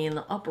better for me in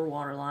the upper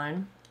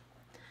waterline.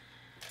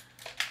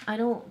 I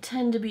don't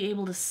tend to be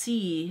able to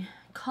see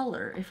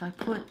color if I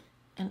put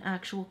an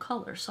actual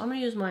color. So I'm going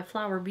to use my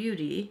Flower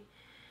Beauty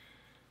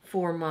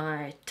for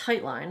my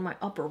tight line, my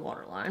upper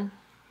waterline.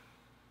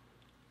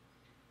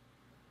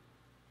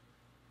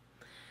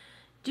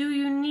 Do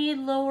you need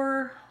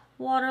lower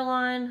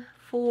waterline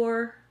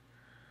for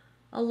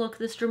a look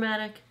this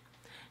dramatic?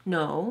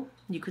 No,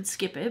 you could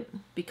skip it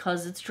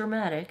because it's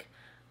dramatic,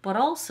 but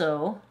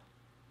also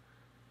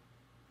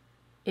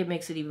it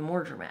makes it even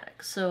more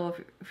dramatic. So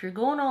if you're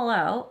going all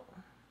out,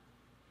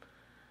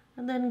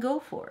 and then go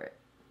for it.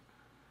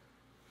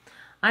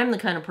 I'm the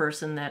kind of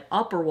person that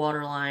upper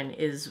waterline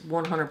is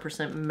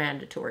 100%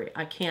 mandatory.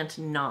 I can't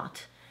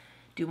not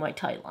do my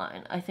tight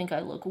line. I think I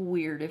look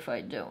weird if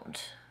I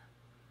don't.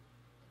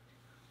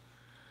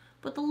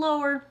 But the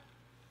lower,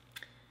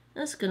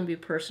 that's going to be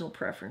personal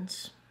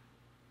preference.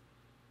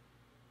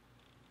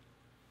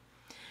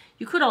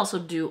 You could also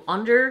do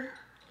under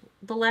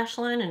the lash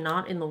line and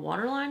not in the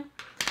waterline,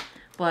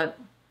 but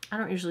I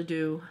don't usually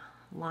do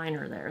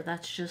liner there.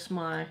 That's just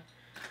my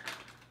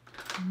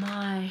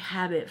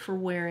habit for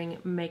wearing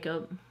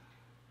makeup.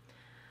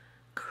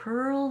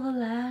 Curl the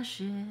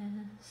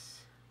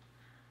lashes.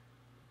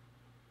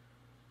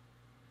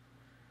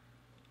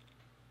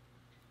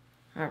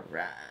 All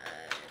right.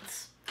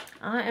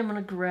 I am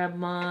gonna grab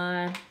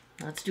my,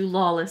 let's do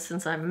Lawless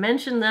since I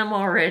mentioned them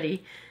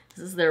already.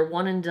 This is their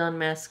one and done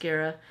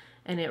mascara,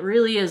 and it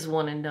really is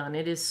one and done.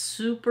 It is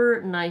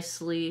super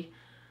nicely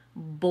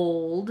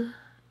bold,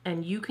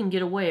 and you can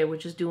get away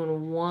with just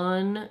doing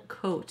one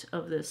coat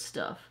of this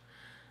stuff.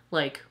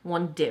 Like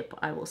one dip,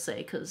 I will say,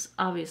 because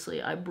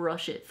obviously I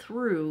brush it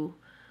through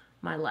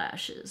my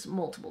lashes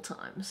multiple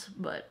times,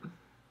 but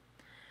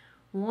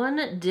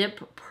one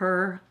dip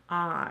per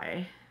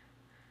eye.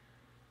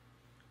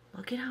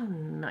 Look at how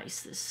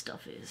nice this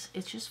stuff is.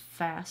 It's just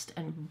fast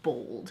and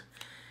bold.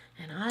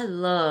 And I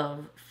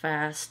love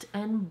fast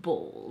and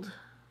bold.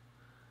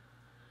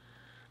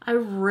 I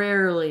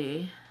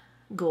rarely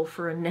go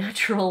for a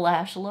natural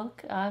lash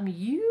look. I'm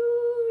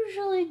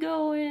usually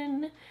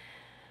going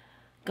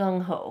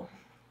gung-ho.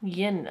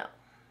 You know.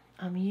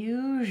 I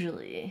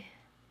usually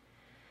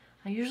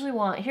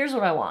want, here's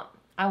what I want.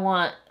 I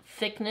want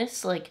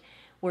thickness, like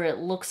where it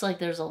looks like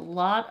there's a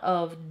lot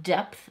of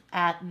depth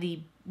at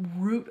the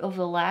root of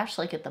the lash,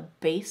 like at the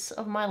base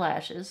of my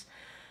lashes.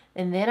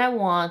 And then I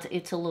want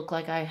it to look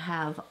like I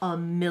have a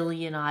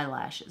million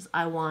eyelashes.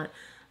 I want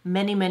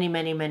many, many,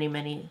 many, many,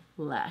 many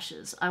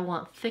lashes. I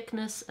want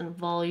thickness and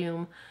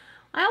volume.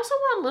 I also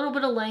want a little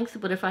bit of length,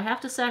 but if I have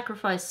to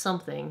sacrifice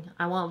something,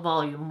 I want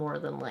volume more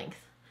than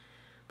length.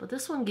 But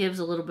this one gives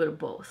a little bit of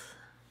both.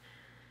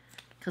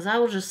 Because I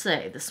will just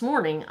say, this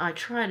morning I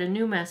tried a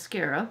new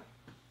mascara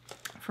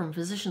from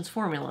Physicians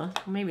Formula.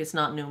 Maybe it's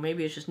not new,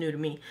 maybe it's just new to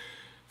me.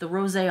 The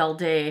Rose All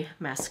Day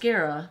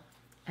mascara,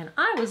 and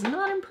I was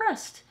not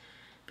impressed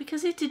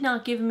because it did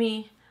not give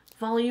me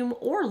volume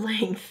or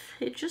length.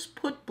 It just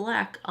put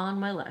black on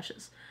my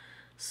lashes.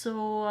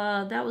 So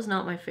that was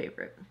not my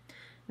favorite.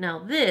 Now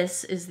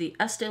this is the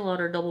Estee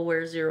Lauder Double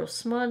Wear Zero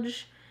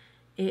Smudge.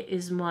 It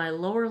is my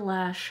lower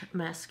lash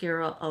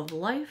mascara of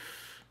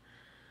life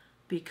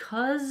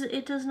because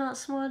it does not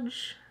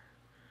smudge.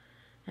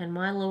 And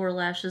my lower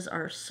lashes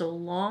are so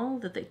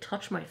long that they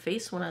touch my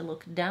face when I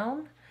look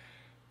down.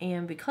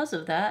 And because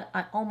of that,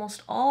 I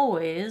almost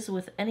always,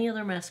 with any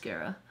other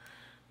mascara,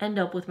 end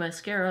up with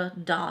mascara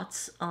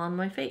dots on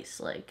my face,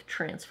 like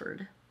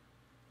transferred.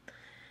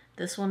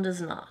 This one does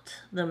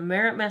not. The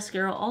Merit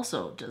Mascara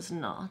also does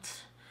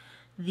not.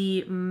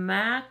 The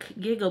MAC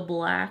Giga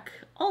Black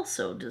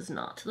also does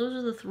not. Those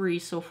are the three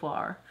so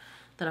far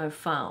that I've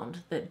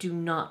found that do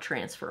not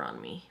transfer on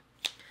me.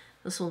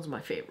 This one's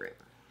my favorite.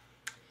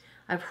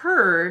 I've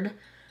heard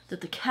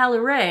that the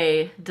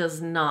Caliray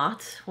does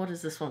not. What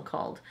is this one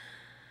called?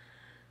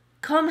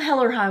 Come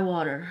Hell or High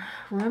Water.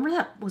 Remember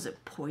that? Was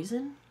it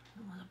Poison?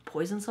 Was it a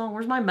Poison song?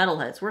 Where's my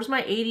metalheads? Where's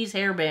my 80s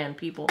hair band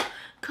people?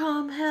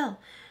 Come Hell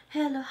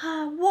or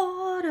High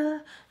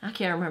Water. I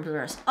can't remember the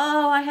rest.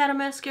 Oh, I had a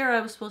mascara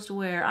I was supposed to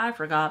wear. I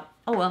forgot.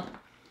 Oh well.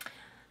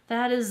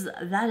 That is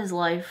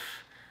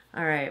life.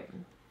 All right.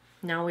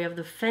 Now we have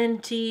the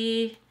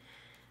Fenty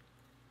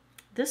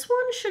This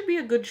one should be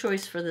a good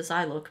choice for this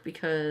eye look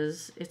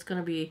because it's going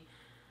to be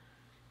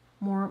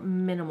more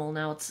minimal.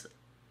 Now it's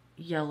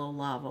yellow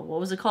lava. What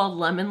was it called?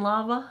 Lemon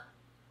lava?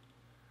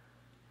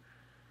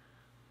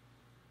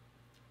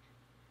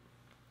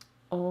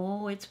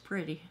 Oh, it's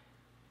pretty.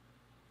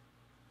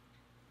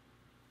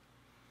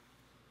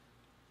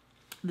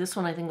 This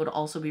one I think would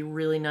also be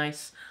really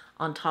nice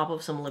on top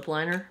of some lip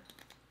liner.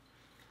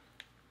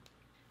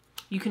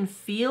 You can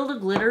feel the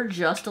glitter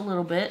just a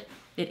little bit.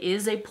 It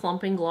is a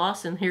plumping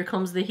gloss, and here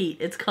comes the heat.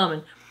 It's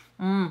coming.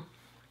 Oh,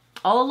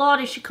 Lord,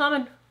 is she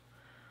coming?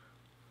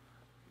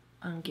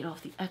 I'm gonna get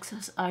off the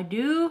excess. I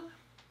do.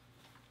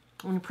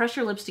 When you press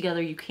your lips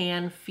together, you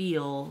can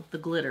feel the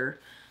glitter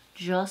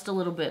just a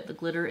little bit, the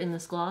glitter in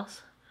this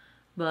gloss,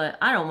 but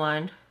I don't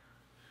mind.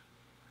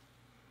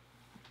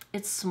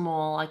 It's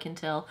small, I can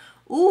tell.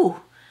 Ooh,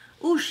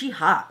 ooh, she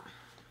hot.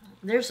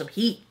 There's some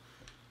heat.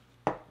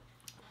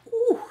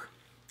 Ooh.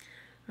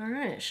 All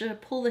right, should I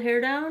pull the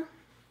hair down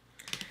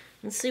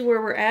and see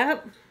where we're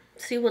at?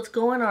 See what's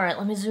going on. All right,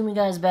 let me zoom you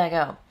guys back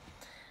out.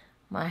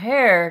 My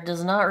hair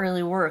does not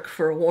really work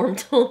for a warm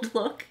toned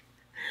look,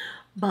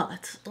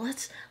 but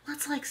let's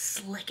like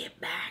slick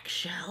it back,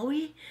 shall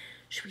we?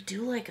 Should we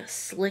do like a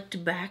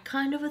slicked back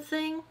kind of a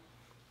thing?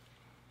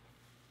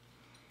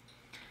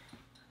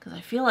 Because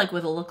I feel like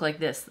with a look like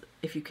this,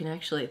 if you can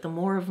actually, the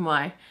more of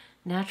my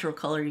natural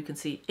color you can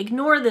see.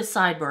 Ignore this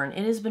sideburn.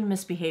 It has been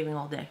misbehaving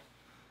all day.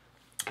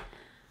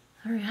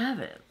 There you have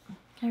it.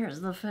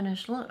 Here's the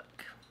finished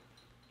look.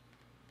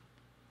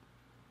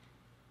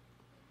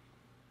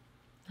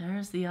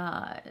 There's the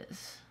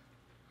eyes.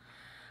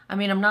 I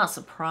mean, I'm not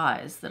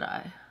surprised that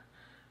I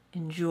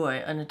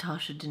enjoy a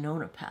Natasha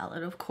Denona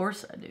palette. Of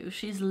course I do.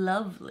 She's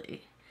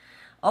lovely.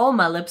 Oh,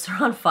 my lips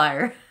are on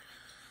fire.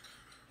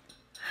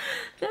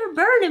 They're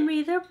burning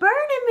me. They're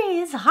burning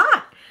me. It's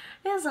hot.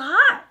 It's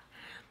hot.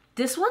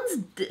 This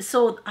one's...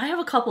 So, I have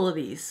a couple of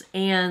these.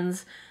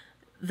 And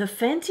the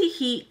Fenty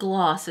Heat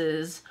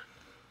glosses,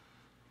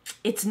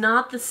 it's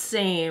not the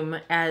same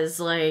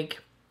as, like...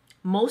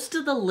 Most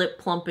of the lip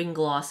plumping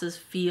glosses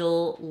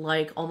feel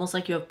like almost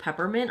like you have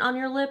peppermint on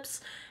your lips,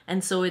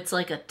 and so it's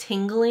like a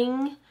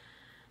tingling.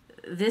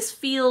 This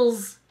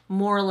feels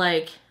more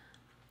like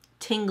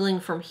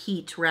tingling from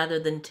heat rather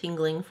than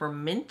tingling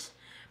from mint.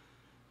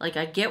 Like,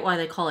 I get why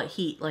they call it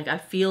heat. Like, I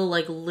feel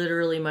like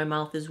literally my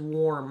mouth is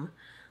warm.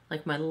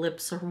 Like, my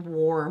lips are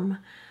warm.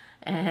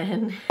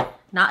 And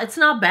it's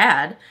not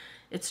bad.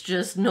 It's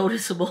just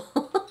noticeable.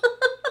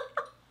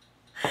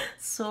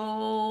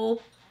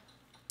 So...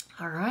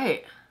 all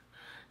right,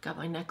 got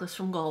my necklace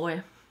from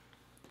Galway.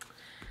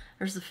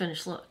 There's the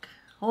finished look.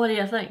 What do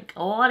you think?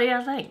 What do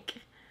you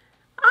think?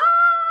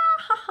 Ah,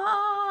 ha,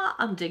 ha.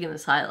 I'm digging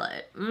this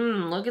highlight.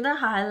 Look at the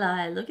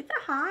highlight. Look at the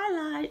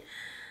highlight.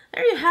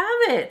 There you have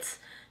it.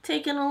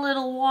 Taking a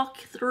little walk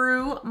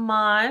through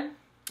my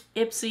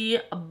Ipsy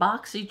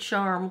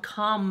BoxyCharm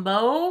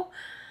combo.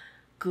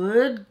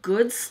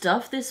 Good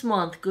stuff this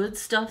month. Good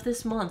stuff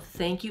this month.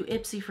 Thank you,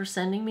 Ipsy, for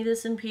sending me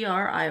this in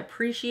PR. I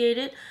appreciate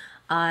it.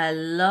 I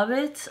love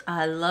it.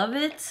 I love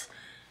it.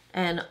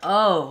 And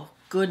oh,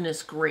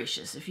 goodness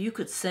gracious, if you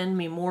could send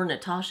me more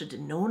Natasha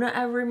Denona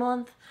every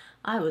month,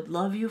 I would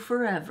love you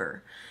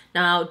forever.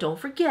 Now, don't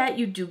forget,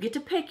 you do get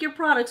to pick your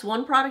products.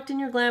 1 product in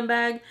your Glam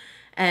Bag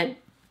and,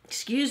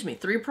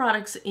 3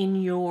 products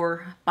in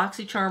your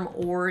BoxyCharm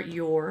or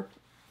your,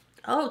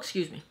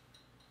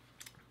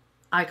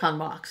 Icon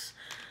box.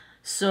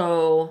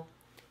 So...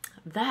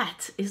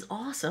 that is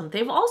awesome.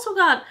 They've also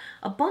got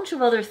a bunch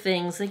of other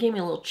things. They gave me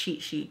a little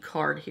cheat sheet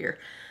card here.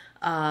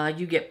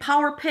 You get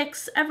power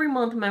picks. Every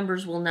month,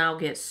 members will now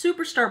get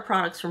superstar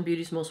products from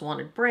Beauty's Most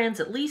Wanted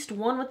brands, at least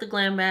 1 with the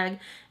Glam Bag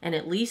and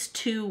at least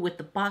 2 with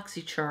the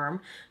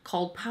BoxyCharm,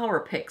 called power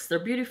picks. They're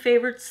beauty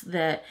favorites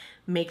that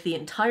make the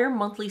entire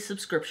monthly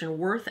subscription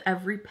worth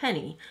every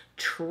penny.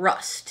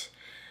 Trust.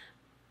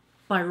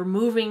 By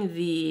removing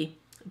the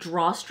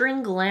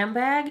drawstring Glam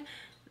Bag,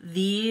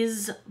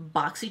 these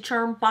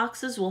BoxyCharm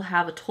boxes will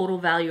have a total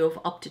value of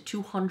up to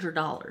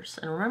 $200.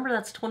 And remember,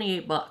 that's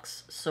 28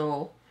 bucks.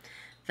 So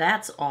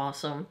that's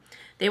awesome.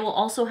 They will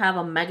also have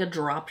a mega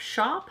drop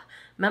shop.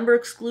 Member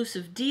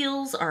exclusive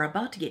deals are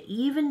about to get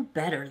even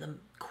better. The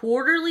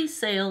quarterly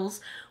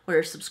sales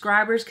where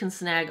subscribers can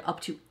snag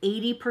up to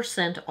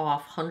 80%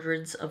 off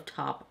hundreds of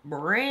top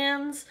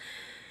brands.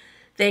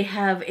 They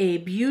have a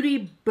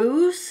beauty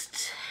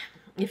boost.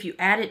 If you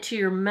add it to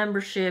your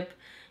membership,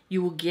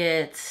 you will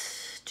get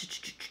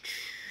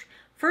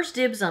first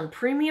dibs on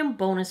premium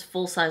bonus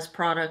full-size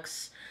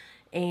products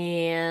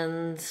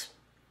and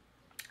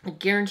a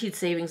guaranteed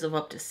savings of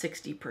up to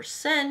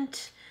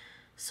 60%.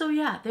 So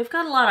yeah, they've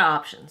got a lot of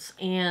options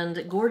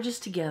and gorgeous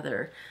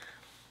together.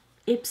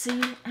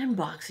 Ipsy and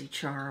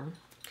BoxyCharm.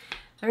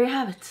 There you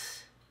have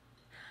it.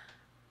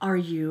 Are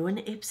you an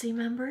Ipsy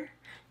member?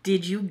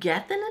 Did you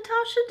get the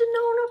Natasha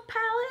Denona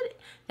palette?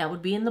 That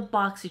would be in the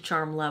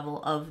BoxyCharm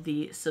level of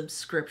the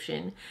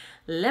subscription.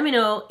 Let me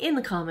know in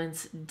the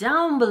comments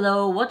down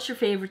below. What's your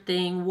favorite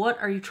thing? What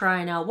are you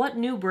trying out? What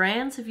new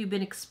brands have you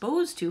been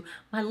exposed to?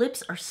 My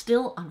lips are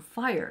still on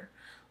fire.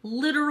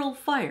 literal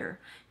fire.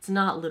 It's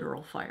not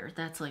literal fire.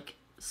 That's like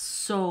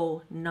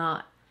so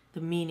not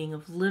the meaning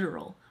of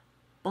literal,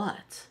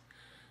 but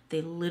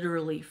they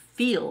literally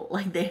feel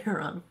like they are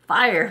on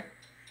fire.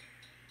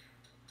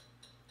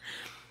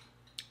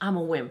 I'm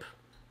a wimp.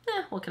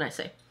 What can I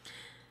say?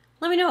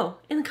 Let me know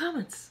in the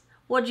comments.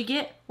 What'd you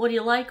get? What do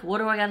you like? What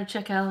do I gotta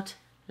check out?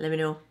 Let me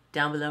know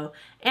down below.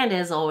 And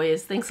as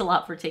always, thanks a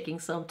lot for taking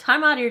some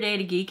time out of your day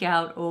to geek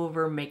out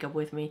over makeup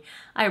with me.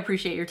 I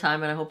appreciate your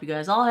time, and I hope you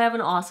guys all have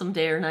an awesome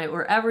day or night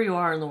wherever you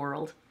are in the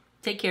world.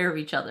 Take care of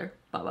each other.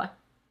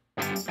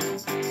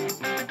 Bye-bye.